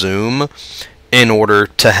amount of zoom in order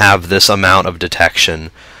to have this amount of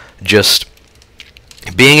detection. Just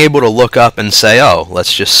being able to look up and say, oh,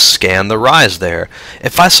 let's just scan the rise there.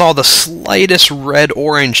 If I saw the slightest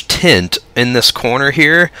red-orange tint in this corner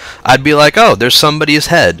here, I'd be like, oh, there's somebody's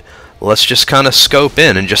head. Let's just kind of scope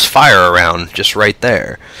in and just fire around just right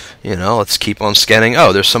there. You know, let's keep on scanning.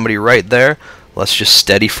 Oh, there's somebody right there. Let's just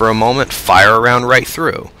steady for a moment, fire around right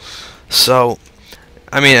through. So,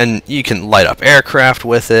 I mean, and you can light up aircraft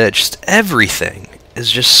with it. Just everything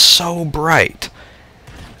is just so bright.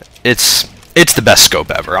 It's the best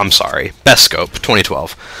scope ever. I'm sorry. Best scope,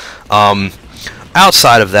 2012.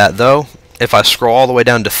 Outside of that, though, if I scroll all the way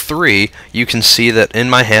down to 3, you can see that in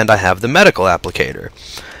my hand I have the medical applicator.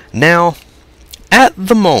 Now, at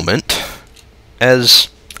the moment, as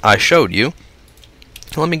I showed you,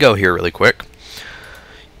 let me go here really quick.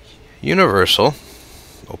 Universal,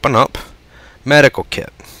 open up, medical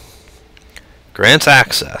kit. Grants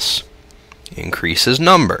access, increases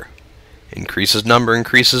number. Increases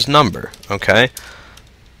number, okay?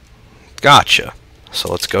 Gotcha. So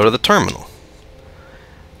let's go to the terminal.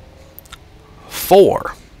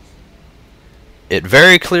 4. It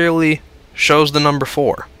very clearly shows the number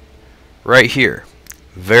 4. Right here.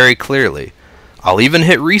 Very clearly. I'll even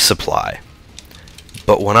hit resupply.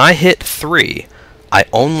 But when I hit 3, I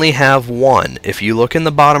only have 1. If you look in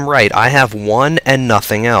the bottom right, I have 1 and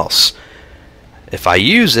nothing else. If I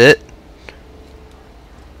use it,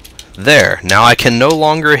 there, now I can no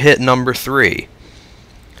longer hit number 3.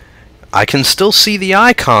 I can still see the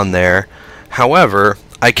icon there, however,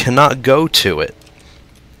 I cannot go to it.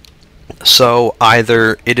 So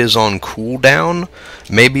either it is on cooldown,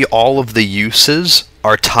 maybe all of the uses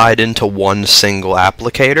are tied into one single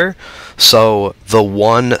applicator. So the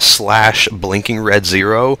 1/blinking red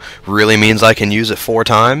 0 really means I can use it 4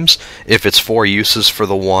 times if it's 4 uses for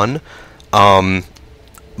the 1.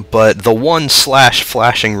 But the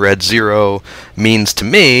 1/flashing red 0 means to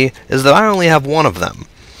me is that I only have one of them.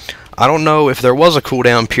 I don't know if there was a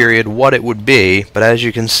cooldown period what it would be, but as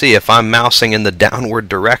you can see, if I'm mousing in the downward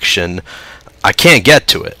direction, I can't get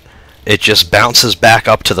to it. It just bounces back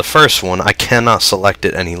up to the first one. I cannot select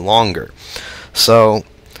it any longer. So,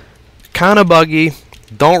 kind of buggy.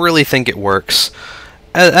 Don't really think it works.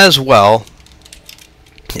 As well,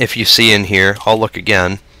 if you see in here, I'll look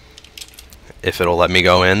again, if it'll let me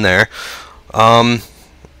go in there.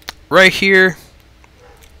 Right here,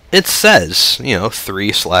 it says,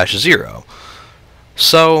 3/0.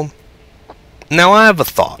 So, now I have a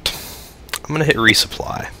thought. I'm going to hit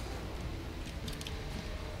resupply.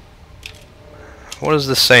 What does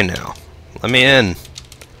this say now? Let me in.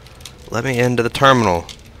 Let me into the terminal.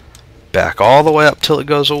 Back all the way up till it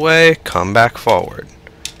goes away. Come back forward.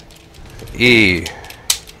 E.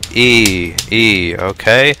 E. E.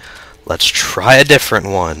 Okay. Let's try a different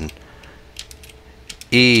one.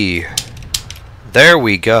 E. There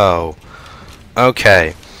we go.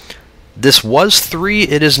 Okay. This was 3.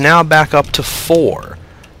 It is now back up to 4.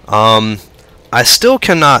 I still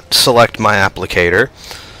cannot select my applicator.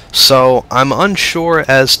 So I'm unsure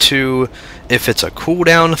as to if it's a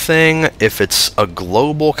cooldown thing, if it's a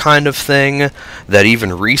global kind of thing that even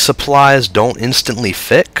resupplies don't instantly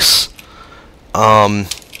fix. I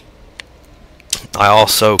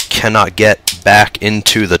also cannot get back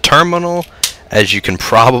into the terminal, as you can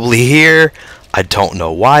probably hear. I don't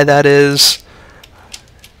know why that is.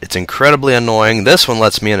 It's incredibly annoying. This one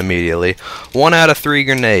lets me in immediately. 1 out of 3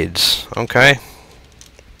 grenades. Okay.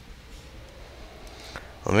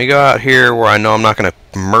 Let me go out here where I know I'm not going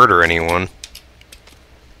to murder anyone.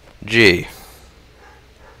 G.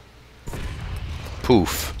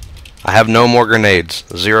 Poof. I have no more grenades.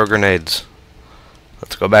 0 grenades.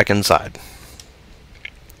 Let's go back inside.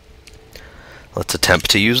 Let's attempt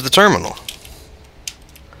to use the terminal.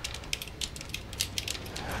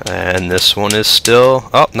 And this one is still...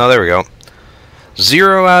 Oh, no, there we go.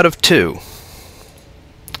 0 out of 2.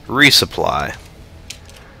 Resupply.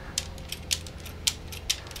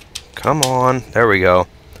 Come on. There we go.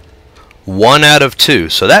 1 out of 2.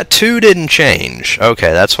 So that 2 didn't change.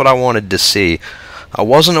 Okay, that's what I wanted to see. I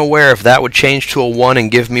wasn't aware if that would change to a 1 and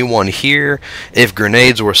give me 1 here, if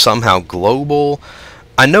grenades were somehow global.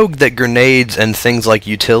 I know that grenades and things like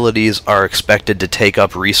utilities are expected to take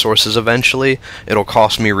up resources eventually. It'll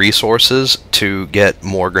cost me resources to get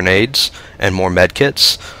more grenades and more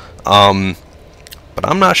medkits. But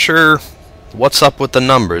I'm not sure what's up with the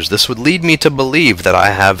numbers. This would lead me to believe that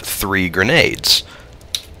I have 3 grenades.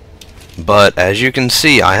 But as you can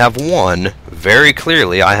see, I have 1. Very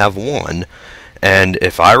clearly, I have 1. And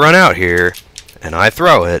if I run out here and I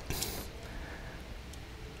throw it,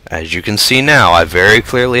 as you can see now, I very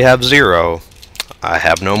clearly have 0. I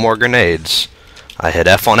have no more grenades. I hit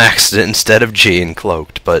F on accident instead of G and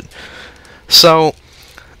cloaked. But so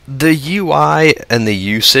the UI and the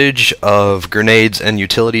usage of grenades and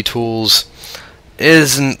utility tools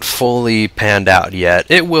isn't fully panned out yet.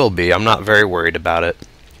 It will be. I'm not very worried about it.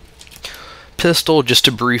 Pistol, just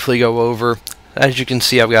to briefly go over. As you can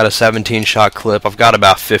see, I've got a 17-shot clip. I've got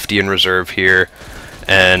about 50 in reserve here.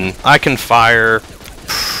 And I can fire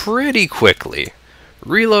pretty quickly.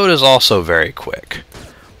 Reload is also very quick.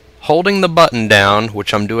 Holding the button down,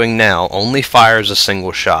 which I'm doing now, only fires a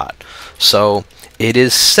single shot. So it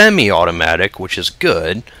is semi-automatic, which is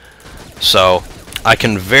good. So I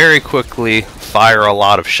can very quickly fire a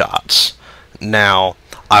lot of shots. Now,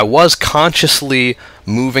 I was consciously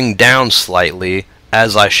moving down slightly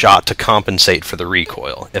as I shot to compensate for the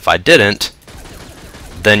recoil. If I didn't,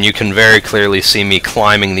 then you can very clearly see me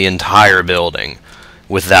climbing the entire building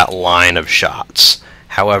with that line of shots.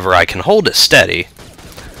 However, I can hold it steady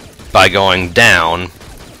by going down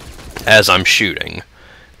as I'm shooting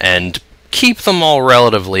and keep them all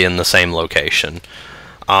relatively in the same location.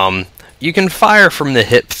 You can fire from the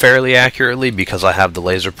hip fairly accurately because I have the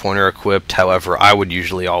laser pointer equipped. However, I would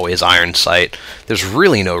usually always iron sight. There's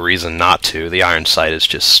really no reason not to. The iron sight is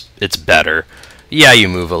just, it's better. Yeah, you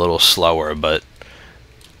move a little slower, but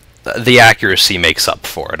the accuracy makes up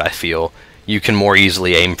for it, I feel. You can more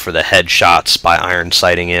easily aim for the headshots by iron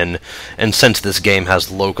sighting in, and since this game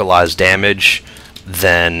has localized damage,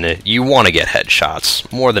 then you want to get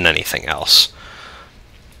headshots more than anything else.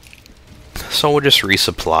 So we'll just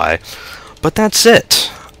resupply. But that's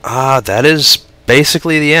it. That is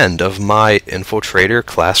basically the end of my Infiltrator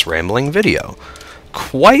class rambling video.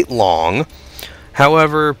 Quite long,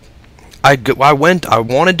 However, I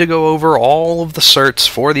wanted to go over all of the certs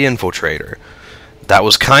for the Infiltrator. That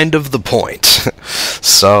was kind of the point.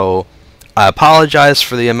 So, I apologize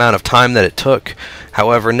for the amount of time that it took.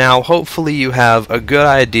 However, now hopefully you have a good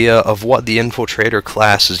idea of what the Infiltrator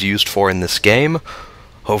class is used for in this game.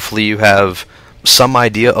 Hopefully you have some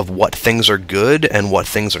idea of what things are good and what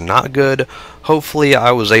things are not good. Hopefully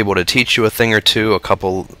I was able to teach you a thing or two, a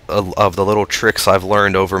couple of the little tricks I've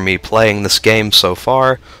learned over me playing this game so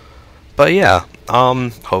far. But yeah,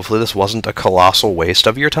 hopefully this wasn't a colossal waste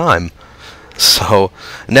of your time. So,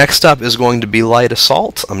 next up is going to be Light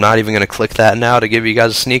Assault. I'm not even going to click that now to give you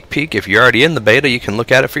guys a sneak peek. If you're already in the beta, you can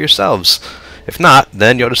look at it for yourselves. If not,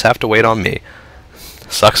 then you'll just have to wait on me.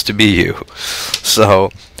 Sucks to be you.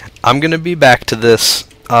 So, I'm going to be back to this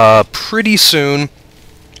pretty soon.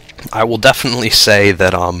 I will definitely say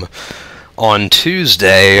that on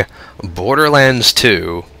Tuesday, Borderlands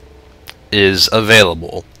 2 is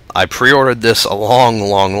available. I pre-ordered this a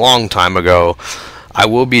long time ago. I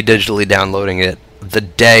will be digitally downloading it the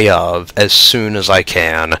day of, as soon as I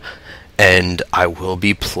can, and I will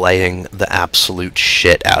be playing the absolute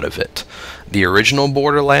shit out of it. The original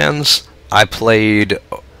Borderlands, I played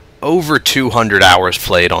over 200 hours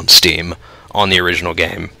played on Steam on the original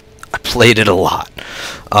game. I played it a lot.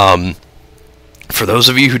 For those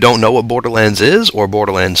of you who don't know what Borderlands is, or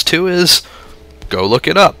Borderlands 2 is, go look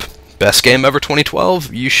it up. Best game ever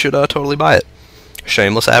 2012, you should totally buy it.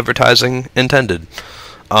 Shameless advertising intended.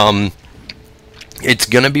 It's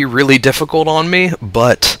gonna be really difficult on me,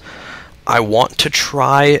 but I want to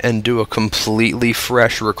try and do a completely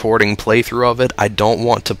fresh recording playthrough of it. I don't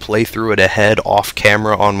want to play through it ahead off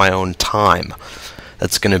camera on my own time.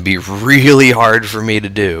 That's gonna be really hard for me to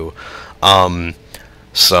do.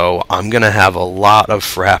 So I'm gonna have a lot of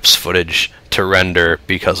Fraps footage to render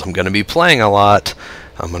because I'm gonna be playing a lot.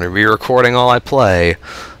 I'm gonna be recording all I play.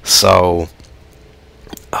 So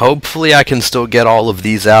hopefully I can still get all of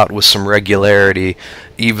these out with some regularity,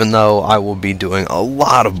 even though I will be doing a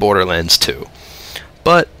lot of Borderlands 2.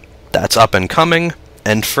 But that's up and coming,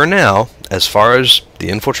 and for now, as far as the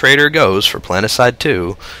Infiltrator goes for Planetside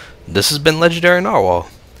 2, this has been Legendary Narwhal,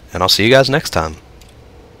 and I'll see you guys next time,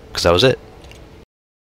 because that was it.